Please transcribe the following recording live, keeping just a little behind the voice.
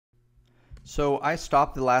So I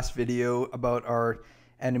stopped the last video about our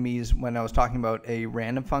enemies when I was talking about a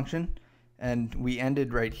random function, and we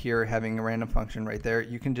ended right here having a random function right there.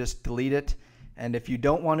 You can just delete it, and if you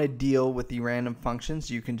don't want to deal with the random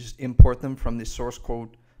functions, you can just import them from the source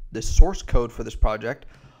code for this project.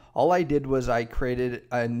 All I did was I created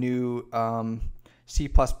a new C++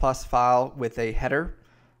 file with a header.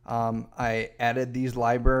 I added these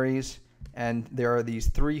libraries, and there are these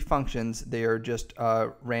three functions. They are just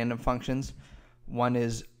random functions. One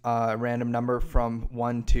is a random number from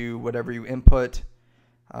 1 to whatever you input,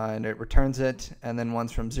 and it returns it, and then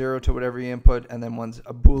one's from 0 to whatever you input, and then one's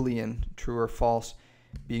a Boolean, true or false,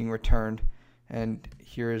 being returned. And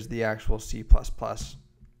here is the actual C++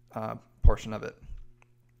 portion of it.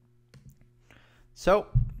 So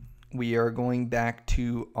we are going back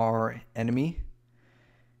to our enemy,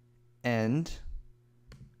 and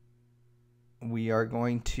we are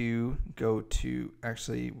going to go to,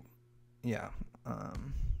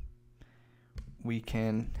 we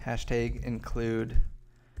can hashtag include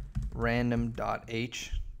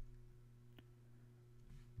random.h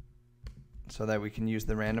so that we can use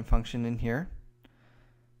the random function in here.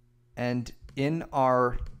 And in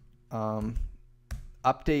our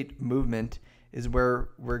update movement is where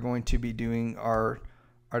we're going to be doing our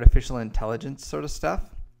artificial intelligence sort of stuff.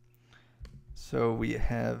 So we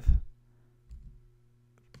have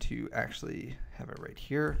to actually have it right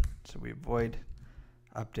here, so we avoid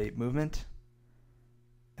update movement.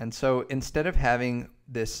 And so instead of having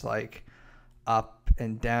this like up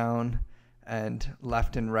and down and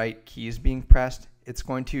left and right keys being pressed, it's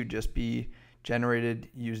going to just be generated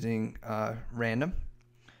using random.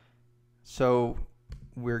 So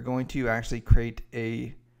we're going to actually create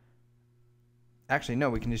we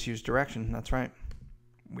can just use direction. That's right,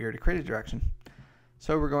 we already created direction.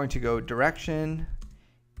 So we're going to go direction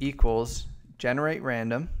equals generate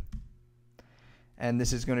random, and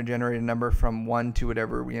this is going to generate a number from 1 to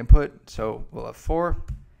whatever we input. So we'll have 4,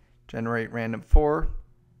 generate random 4.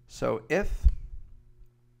 So if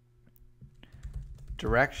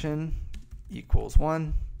direction equals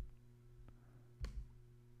 1,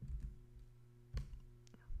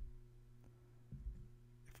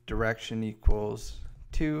 if direction equals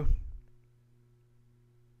 2,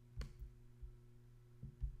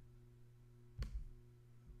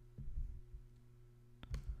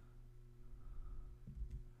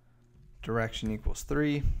 direction equals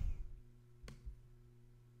 3,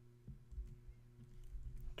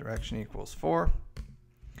 direction equals 4,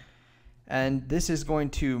 and this is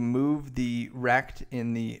going to move the rect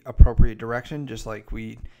in the appropriate direction, just like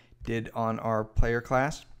we did on our player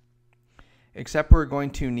class, except we're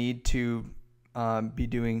going to need to be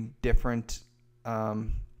doing different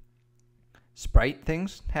sprite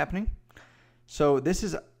things happening. So this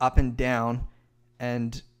is up and down,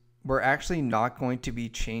 and we're actually not going to be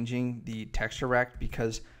changing the texture rect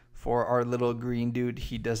because for our little green dude,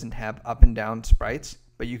 he doesn't have up and down sprites,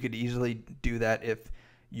 but you could easily do that if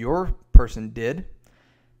your person did.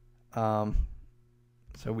 So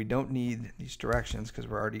we don't need these directions because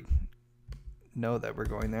we already know that we're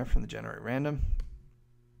going there from the generate random.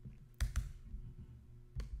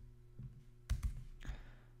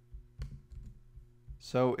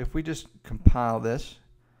 So if we just compile this,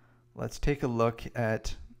 let's take a look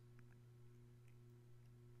at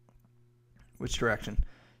which direction.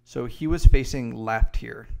 So he was facing left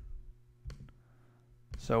here.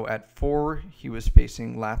 So at 4 he was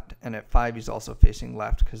facing left, and at 5 he's also facing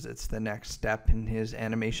left because it's the next step in his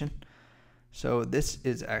animation. So this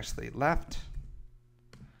is actually left,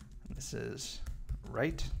 and this is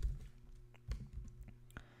right.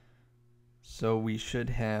 So we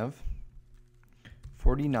should have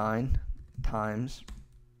 49 times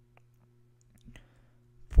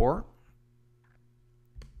 4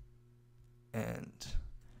 and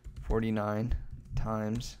 49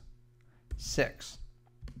 times 6.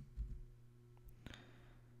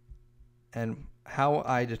 And how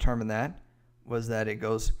I determined that was that it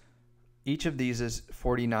goes, each of these is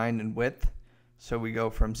 49 in width. So we go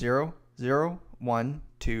from 0, 0, 1,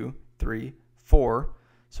 2, 3, 4.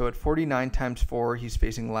 So at 49 times 4, he's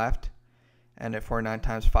facing left. And at 49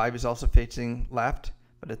 times 5, he's also facing left,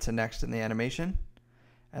 but it's the next in the animation.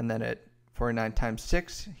 And then at 49 times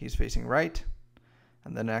 6, he's facing right.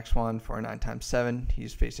 And the next one, 49 times 7,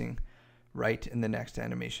 he's facing right in the next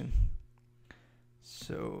animation.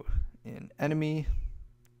 So in enemy,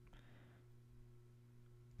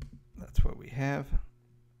 that's what we have.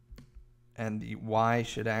 And the Y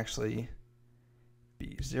should actually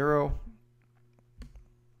be 0.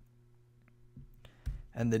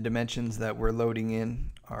 And the dimensions that we're loading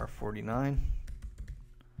in are 49,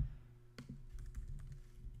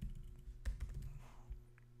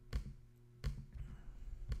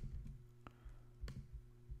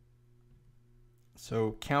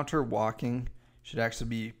 So counter walking should actually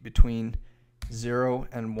be between 0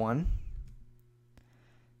 and 1.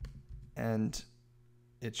 And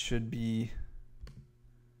it should be,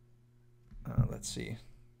 let's see.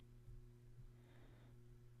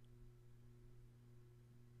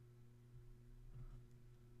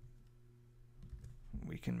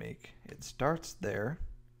 We can make, it starts there,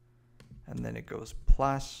 and then it goes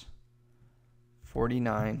plus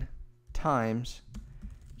 49 times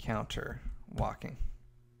counter walking.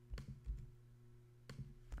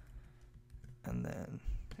 And then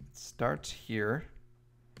it starts here,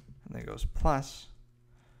 and then it goes plus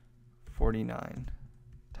 49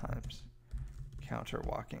 times counter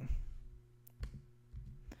walking.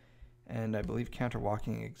 And I believe counter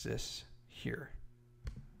walking exists here.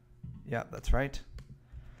 Yeah, that's right.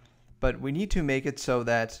 But we need to make it so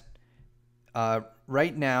that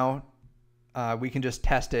right now we can just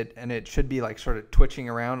test it, and it should be like sort of twitching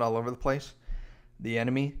around all over the place, the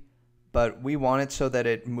enemy. But we want it so that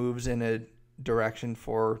it moves in a direction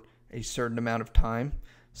for a certain amount of time.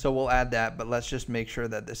 So we'll add that, but let's just make sure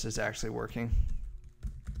that this is actually working.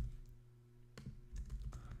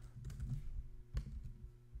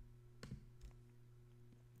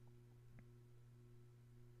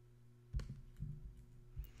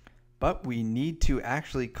 But we need to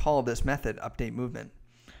actually call this method update movement.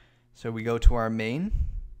 So we go to our main,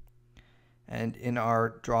 and in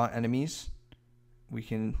our draw enemies, we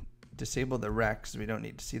can disable the rect because we don't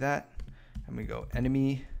need to see that. And we go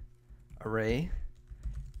enemy array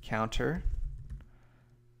counter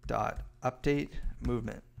dot update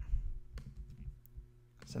movement.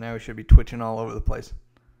 So now we should be twitching all over the place.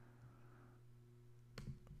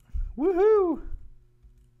 Woohoo!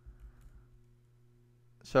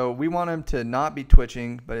 So we want him to not be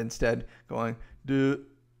twitching, but instead going do,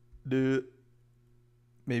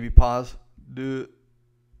 maybe pause, do.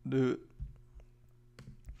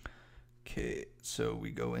 Okay, so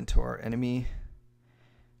we go into our enemy,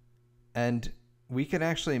 and we can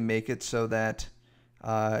actually make it so that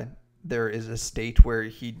there is a state where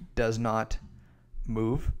he does not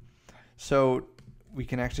move. So we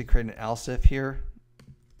can actually create an else if here,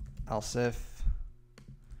 else if,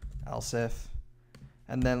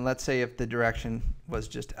 and then let's say if the direction was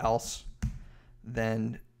just else,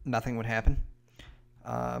 then nothing would happen.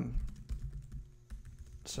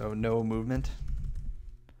 So no movement.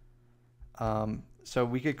 So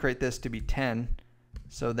we could create this to be 10.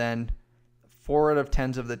 So then 4 out of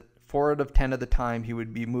 10 of the time he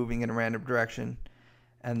would be moving in a random direction,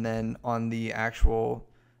 and then on the actual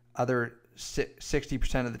other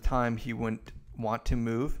 60% of the time he wouldn't want to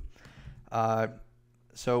move.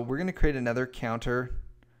 So we're going to create another counter.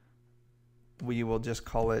 We will just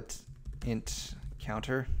call it int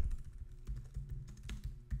counter.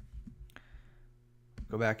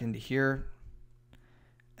 Go back into here,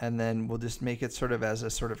 and then we'll just make it sort of as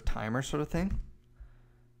a sort of timer sort of thing.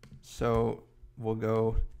 So we'll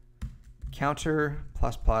go counter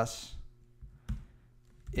plus plus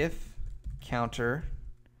if counter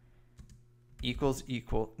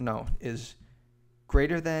is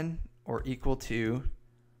greater than or equal to,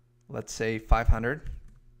 let's say 500,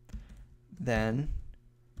 then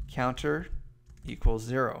counter equals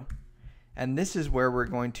 0. And this is where we're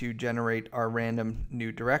going to generate our random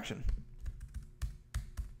new direction,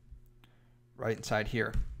 right inside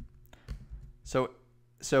here.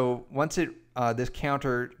 So once this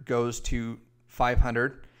counter goes to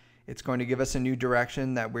 500, it's going to give us a new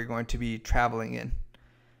direction that we're going to be traveling in.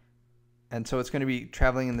 And so it's going to be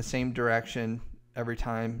traveling in the same direction every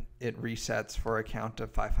time it resets for a count of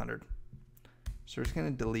 500. So we're just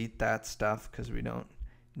going to delete that stuff because we don't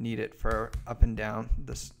need it for up and down.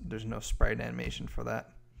 There's no sprite animation for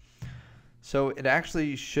that. So it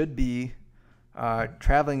actually should be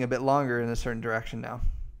traveling a bit longer in a certain direction now.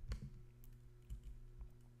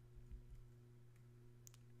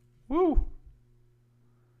 Woo!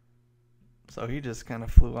 So he just kind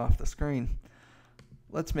of flew off the screen.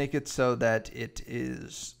 Let's make it so that it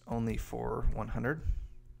is only for 100.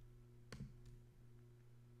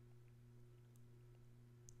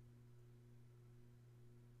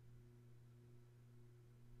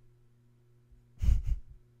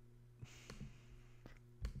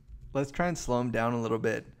 Let's try and slow him down a little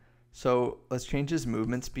bit. So let's change his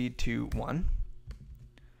movement speed to 1.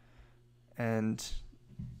 And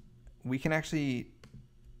we can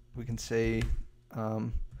say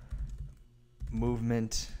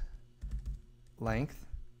movement length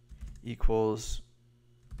equals,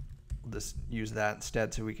 we'll just use that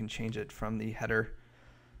instead so we can change it from the header.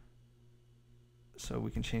 So we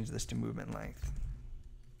can change this to movement length.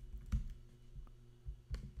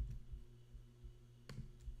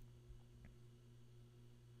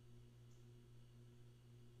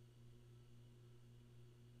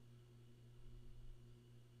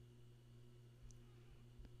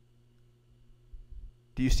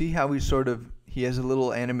 Do you see how he has a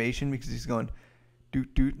little animation because he's going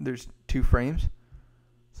doot doot. There's 2 frames.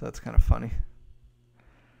 So that's kind of funny.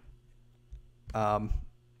 How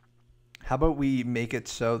about we make it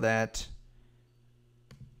so that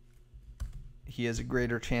he has a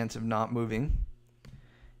greater chance of not moving,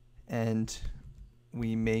 and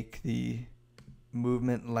we make the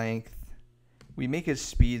movement length, we make his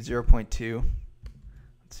speed 0.2.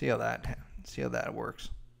 Let's see how that works.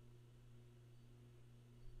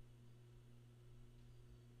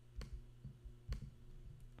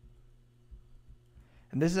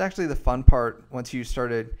 And this is actually the fun part once you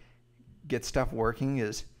started get stuff working,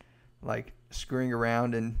 is like screwing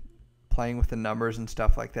around and playing with the numbers and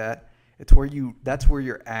stuff like that. That's where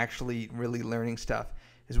you're actually really learning stuff,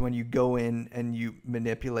 is when you go in and you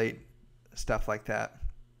manipulate stuff like that.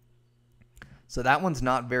 So that one's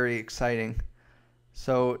not very exciting.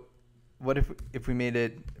 So what if we made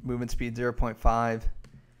it movement speed 0.5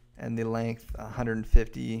 and the length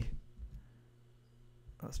 150?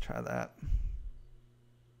 Let's try that.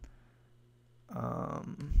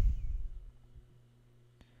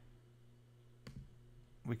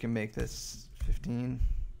 We can make this 15.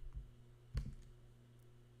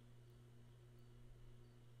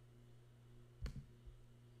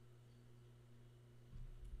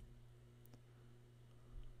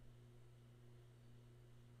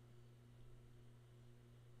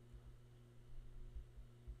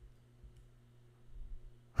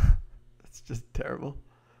 That's just terrible.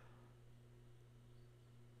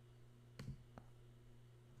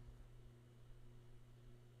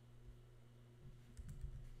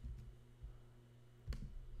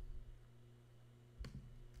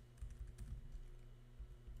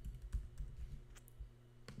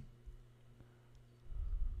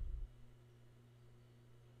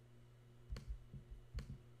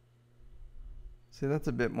 See, that's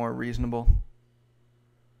a bit more reasonable.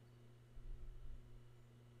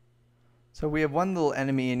 So we have one little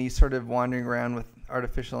enemy, and he's sort of wandering around with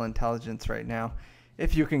artificial intelligence right now,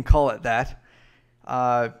 if you can call it that.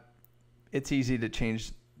 It's easy to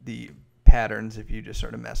change the patterns if you just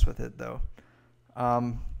sort of mess with it, though.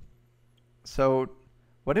 So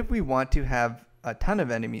what if we want to have a ton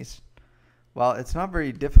of enemies? Well, it's not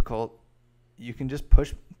very difficult. You can just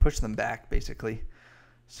push them back, basically.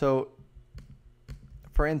 So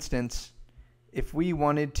for instance, if we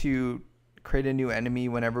wanted to create a new enemy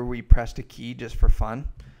whenever we pressed a key just for fun,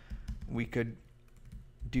 we could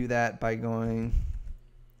do that by going,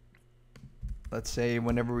 let's say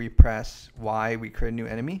whenever we press Y, we create a new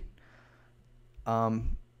enemy.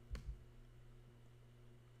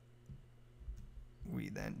 We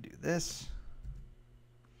then do this.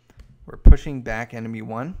 We're pushing back enemy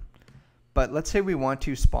 1. But let's say we want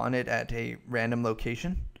to spawn it at a random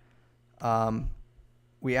location.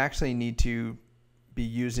 We actually need to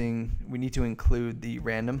include the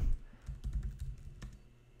random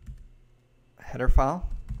header file,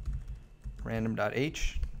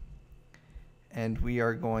 random.h, and we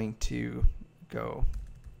are going to go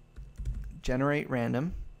generate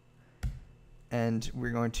random, and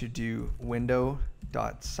we're going to do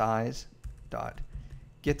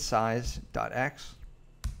window.size.getSize.x,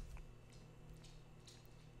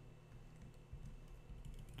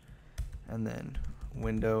 and then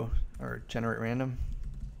window or generate random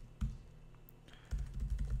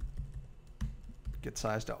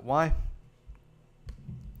getSize.y.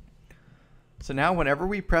 So now whenever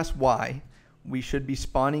we press Y, we should be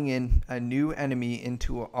spawning in a new enemy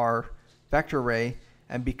into our vector array,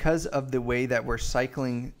 and because of the way that we're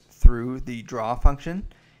cycling through the draw function,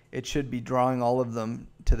 it should be drawing all of them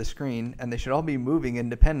to the screen, and they should all be moving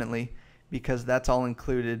independently because that's all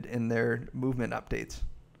included in their movement updates.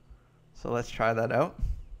 So let's try that out.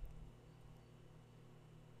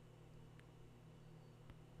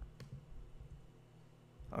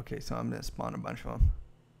 Okay, so I'm going to spawn a bunch of them.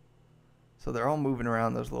 So they're all moving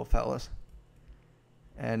around, those little fellas.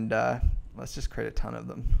 And let's just create a ton of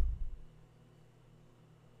them.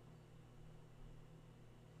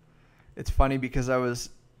 It's funny because a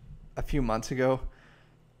few months ago,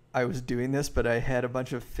 I was doing this, but I had a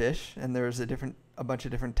bunch of fish, and there was a bunch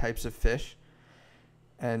of different types of fish.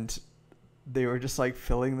 And they were just like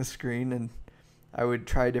filling the screen, and I would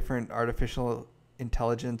try different artificial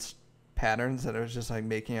intelligence patterns that I was just like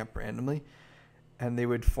making up randomly, and they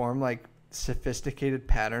would form like sophisticated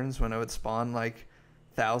patterns when I would spawn like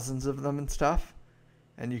thousands of them and stuff,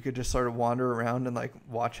 and you could just sort of wander around and like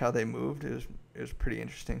watch how they moved. It was pretty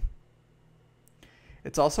interesting.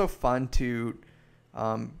 It's also fun to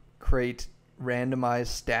create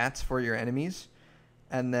randomized stats for your enemies,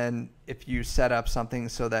 and then if you set up something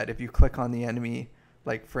so that if you click on the enemy,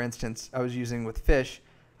 like for instance I was using with fish,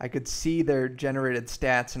 I could see their generated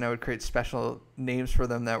stats, and I would create special names for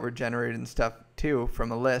them that were generated and stuff too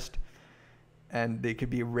from a list. And they could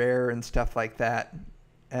be rare and stuff like that.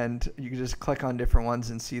 And you could just click on different ones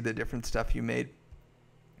and see the different stuff you made,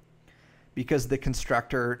 because the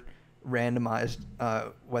constructor randomized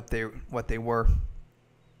what they were.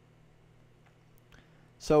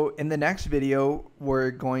 So in the next video,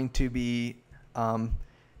 we're going to be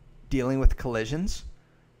dealing with collisions.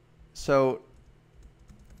 So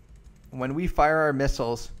when we fire our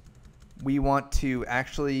missiles, we want to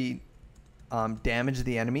actually damage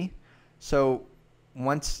the enemy. So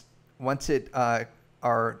once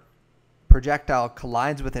our projectile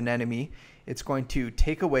collides with an enemy, it's going to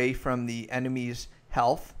take away from the enemy's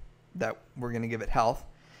health, that we're going to give it health,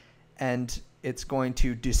 and it's going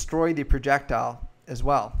to destroy the projectile as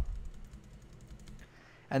well.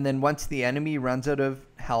 And then once the enemy runs out of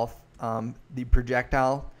health, the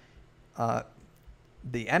projectile,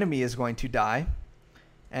 the enemy is going to die,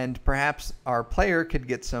 and perhaps our player could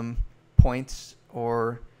get some points,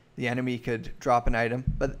 or the enemy could drop an item,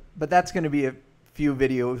 but that's going to be a few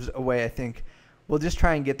videos away, I think. We'll just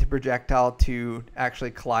try and get the projectile to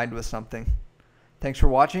actually collide with something. Thanks for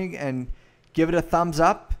watching, and give it a thumbs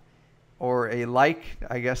up or a like,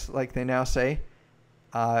 I guess, like they now say,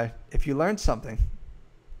 if you learned something.